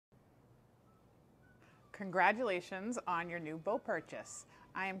Congratulations on your new boat purchase.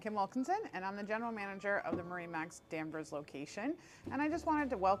 I am Kim Wilkinson and I'm the General Manager of the MarineMax Danvers location, and I just wanted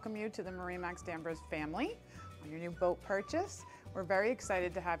to welcome you to the MarineMax Danvers family on your new boat purchase. We're very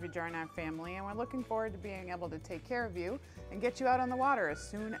excited to have you join our family, and we're looking forward to being able to take care of you and get you out on the water as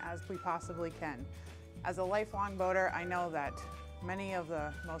soon as we possibly can. As a lifelong boater, I know that many of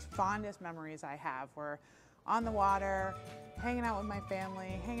the most fondest memories I have were on the water, hanging out with my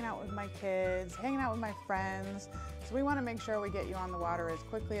family, hanging out with my kids, hanging out with my friends. So we want to make sure we get you on the water as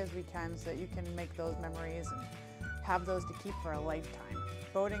quickly as we can so that you can make those memories and have those to keep for a lifetime.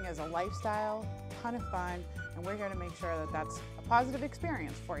 Boating is a lifestyle, ton of fun, and we're here to make sure that that's a positive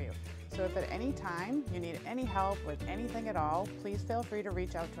experience for you. So if at any time you need any help with anything at all, please feel free to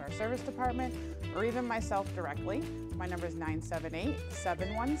reach out to our service department or even myself directly. My number is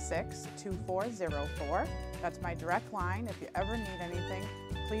 978-716-2404. That's my direct line. If you ever need anything,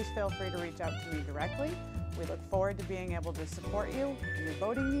 please feel free to reach out to me directly. We look forward to being able to support you in your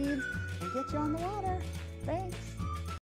boating needs and get you on the water. Thanks.